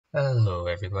Hello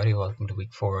everybody, welcome to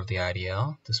week 4 of the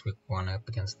IDL. This week we're up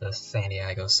against the San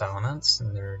Diego Salamence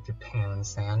and their Japan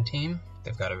Sand team.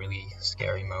 They've got a really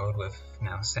scary mode with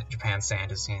now Japan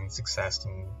Sand has seen success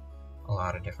in a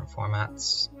lot of different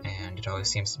formats, and it always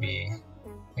seems to be,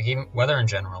 like even weather in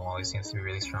general always seems to be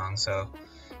really strong, so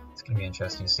it's going to be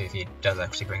interesting to see if he does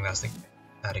actually bring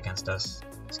that against us.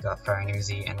 He's got Fire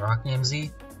NMZ and Rock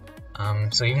NMZ.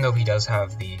 So even though he does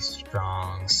have the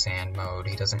strong sand mode,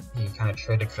 he kind of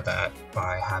traded for that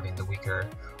by having the weaker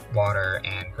water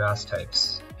and grass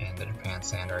types in the Japan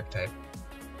Sand archetype.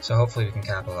 So hopefully we can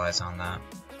capitalize on that.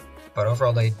 But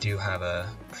overall they do have a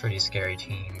pretty scary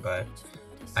team, but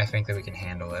I think that we can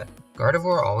handle it.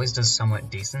 Gardevoir always does somewhat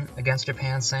decent against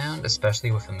Japan Sand, especially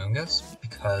with Amoonguss,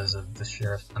 because of the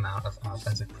sheer amount of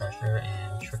offensive pressure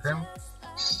and Trick Room.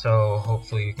 So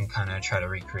hopefully we can kind of try to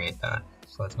recreate that.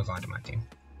 So let's move on to my team.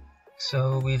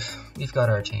 So we've got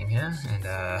our team here, and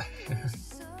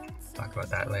talk about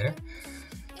that later.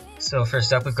 So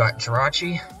first up we've got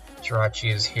Jirachi.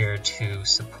 Jirachi is here to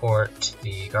support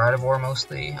the Gardevoir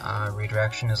mostly.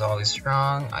 Redirection is always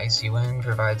strong. Icy Wind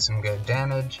provides some good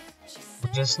damage. We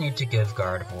just need to give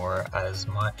Gardevoir as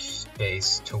much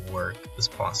space to work as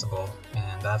possible,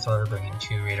 and that's why we're bringing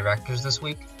 2 redirectors this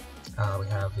week. We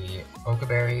have the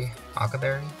Okaberry, I'm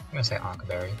going to say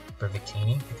Okaberry, for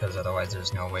Victini, because otherwise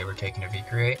there's no way we're taking a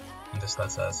V-Create, and this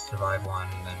lets us survive one,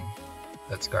 and then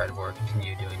lets Gardevoir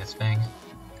continue doing its thing.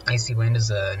 Icy Wind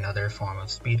is another form of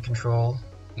speed control,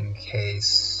 in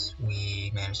case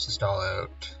we manage to stall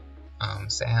out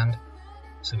Sand,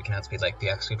 so we can outspeed like the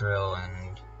Excadrill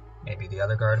and maybe the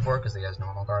other Gardevoir, because he has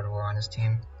normal Gardevoir on his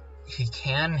team. He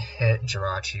can hit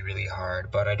Jirachi really hard,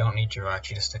 but I don't need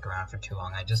Jirachi to stick around for too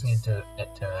long. I just need to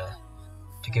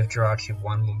give Jirachi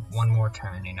one more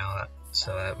turn, you know,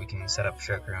 so that we can set up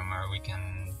Trick Room or we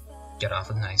can get off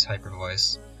with a nice Hyper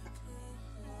Voice.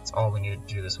 That's all we need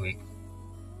to do this week.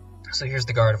 So here's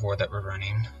the Gardevoir that we're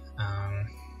running.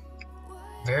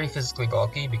 Very physically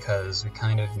bulky because we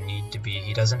kind of need to be.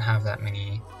 He doesn't have that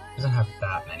many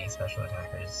special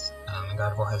attackers, and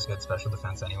Gardevoir has good special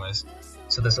defense anyways,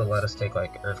 so this will let us take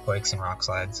like Earthquakes and Rock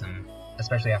Slides, and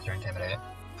especially after Intimidate.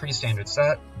 Pretty standard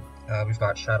set. We've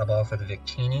got Shadow Ball for the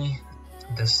Victini.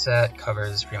 This set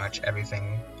covers pretty much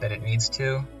everything that it needs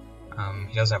to.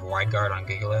 He does have Wide Guard on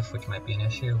Gigalith, which might be an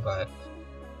issue, but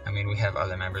I mean we have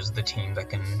other members of the team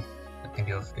that can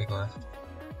deal with Gigalith.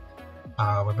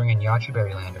 We're bringing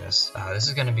Yachiberry Landorus. This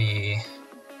is gonna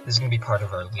be part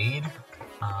of our lead.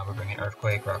 We're bringing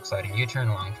Earthquake, Rock Slide, and U-Turn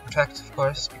along to Protect, of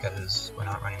course, because we're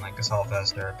not running like Assault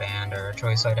Vest or a Band or a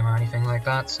Choice Item or anything like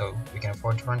that, so we can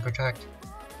afford to run Protect.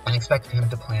 I'm expecting him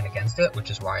to plan against it, which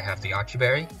is why I have the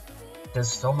Yachiberry.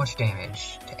 Does so much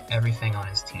damage to everything on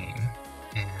his team,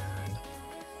 and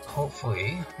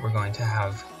hopefully we're going to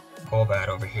have Golbat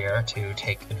over here to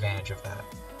take advantage of that.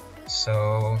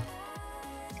 So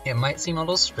it might seem a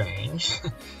little strange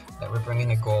that we're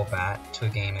bringing a Golbat to a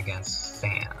game against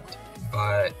Sand,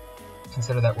 but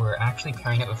consider that we're actually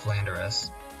pairing it with Landorus,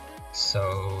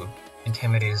 so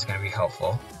Intimidate is going to be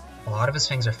helpful. A lot of his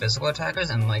things are physical attackers,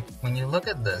 and like when you look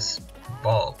at this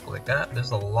bulk like that,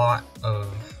 there's a lot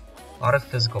of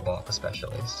physical bulk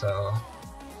especially, so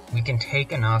we can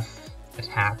take enough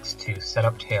attacks to set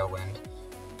up Tailwind,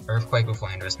 Earthquake with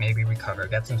Landorus, maybe recover,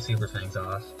 get some super things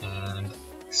off, and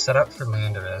set up for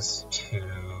Landorus to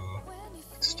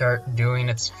start doing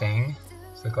its thing.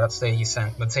 So like, let's say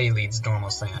he leads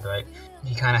normal Sand, right?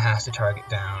 He kind of has to target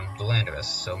down the Landorus,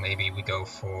 so maybe we go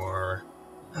for,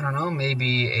 I don't know,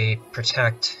 maybe a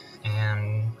Protect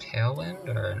and Tailwind,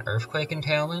 or an Earthquake and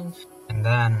Tailwind, and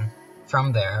then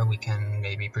from there we can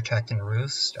maybe Protect and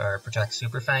Roost, or Protect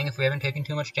Super Fang if we haven't taken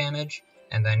too much damage,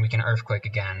 and then we can Earthquake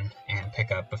again and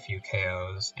pick up a few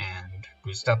KOs and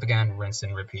Roost up again, rinse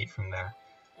and repeat from there.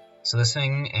 So this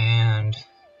thing and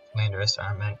Landorus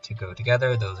are meant to go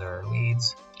together, those are our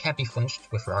leads. Can't be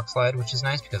flinched with Rock Slide, which is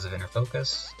nice because of Inner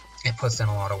Focus. It puts in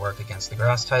a lot of work against the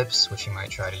grass types, which you might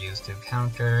try to use to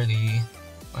counter the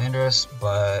Landorus,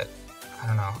 but I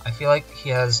don't know. I feel like he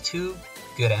has 2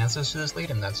 good answers to this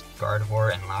lead, and that's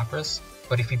Gardevoir and Lapras.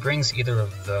 But if he brings either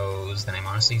of those, then I'm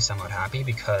honestly somewhat happy,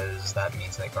 because that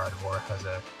means that Gardevoir has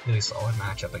a really solid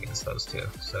matchup against those 2.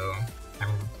 So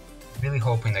I'm really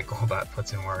hoping that Golbat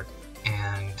puts in work,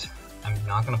 and I'm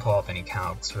not going to pull up any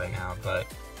calcs right now, but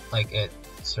like it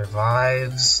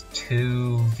survives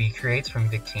 2 V-Creates from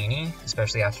Victini,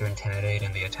 especially after Intimidate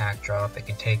and the attack drop. It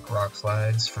can take Rock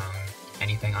Slides from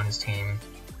anything on his team.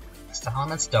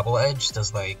 Salamence Double Edge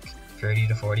does like 30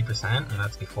 to 40%, and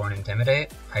that's before an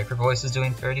Intimidate. Hyper Voice is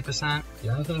doing 30%. The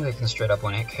only thing that can straight up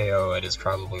 1-hit KO it is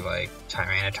probably like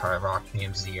Tyranitar, Rock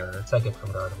NMZ, or Psychic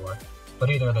from Gardevoir. but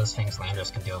either of those things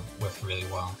Landorus can deal with really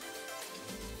well.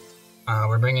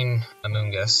 We're bringing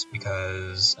Amoonguss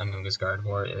because Amoonguss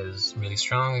Gardevoir is really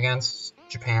strong against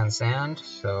Japan Sand,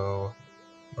 so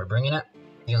we're bringing it.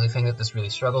 The only thing that this really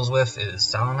struggles with is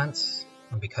Salamence,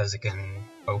 because it can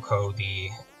OHKO the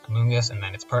Amoonguss and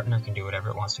then its partner can do whatever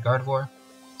it wants to Gardevoir.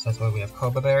 So that's why we have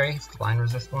Cobra Berry, it's the blind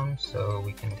resist one, so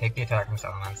we can take the attack from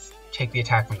Salamence, take the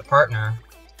attack from the partner,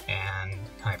 and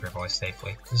Hyper Voice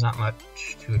safely. There's not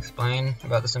much to explain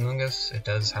about this Amoonguss. It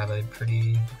does have a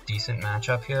pretty decent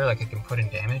matchup here, like it can put in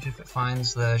damage if it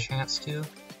finds the chance to,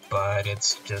 but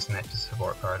it's just meant to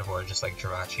support Gardevoir just like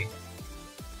Jirachi.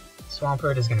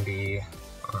 Swampert is going to be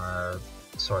our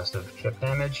source of chip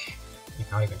damage.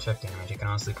 Not even chip damage, it can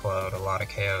honestly pull out a lot of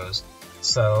KOs.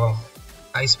 So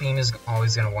Ice Beam is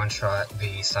always going to one-shot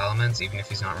the Salamence, even if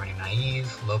he's not running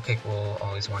Naive. Low Kick will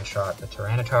always one-shot the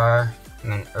Tyranitar.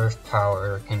 And then Earth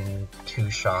Power can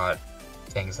two-shot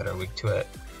things that are weak to it.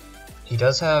 He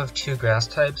does have 2 grass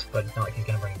types, but it's not like he's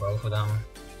going to bring both of them.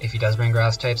 If he does bring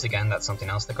grass types, again, that's something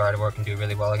else that Gardevoir can do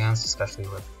really well against, especially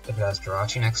if it has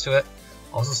Jirachi next to it.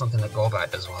 Also something that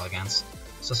Golbat does well against.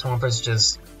 So Swampert's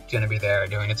just going to be there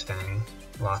doing its thing,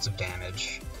 lots of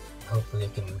damage. Hopefully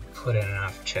it can put in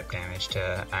enough chip damage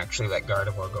to actually let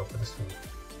Gardevoir go for the sweep.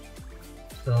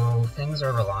 So things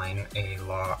are relying a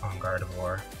lot on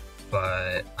Gardevoir,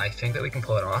 but I think that we can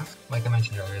pull it off. Like I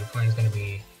mentioned earlier, the plan is going to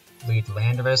be lead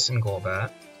Landorus and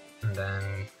Golbat, and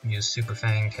then use Super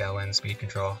Fang, Tailwind, Speed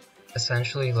Control.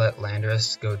 Essentially let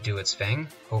Landorus go do its thing.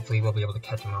 Hopefully we'll be able to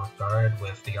catch him off guard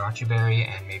with the Yachi Berry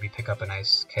and maybe pick up a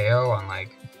nice KO on,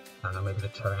 like, I don't know, maybe the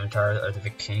Tyranitar or the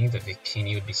Victini. The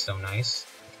Victini would be so nice.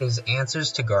 His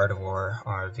answers to Gardevoir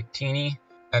are Victini,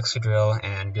 Excadrill,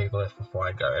 and Gigalith with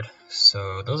Wide Guard.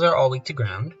 So those are all weak to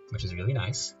ground, which is really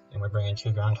nice. And we're bringing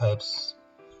 2 ground types.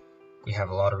 We have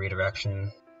a lot of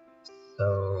redirection.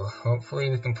 So hopefully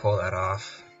we can pull that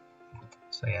off.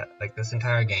 So yeah, like this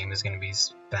entire game is going to be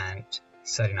spent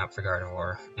setting up for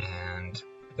Gardevoir. And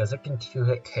because it can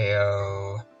 2-hit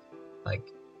KO like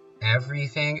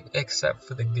everything except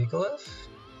for the Gigalith,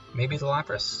 maybe the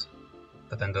Lapras.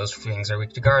 But then those things are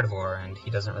weak to Gardevoir, and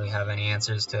he doesn't really have any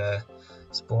answers to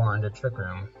Spore or Trick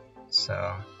Room.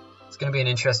 So it's going to be an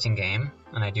interesting game,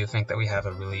 and I do think that we have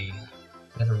a really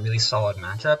solid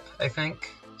matchup, I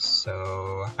think.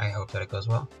 So I hope that it goes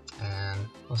well, and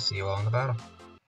we'll see you all in the battle.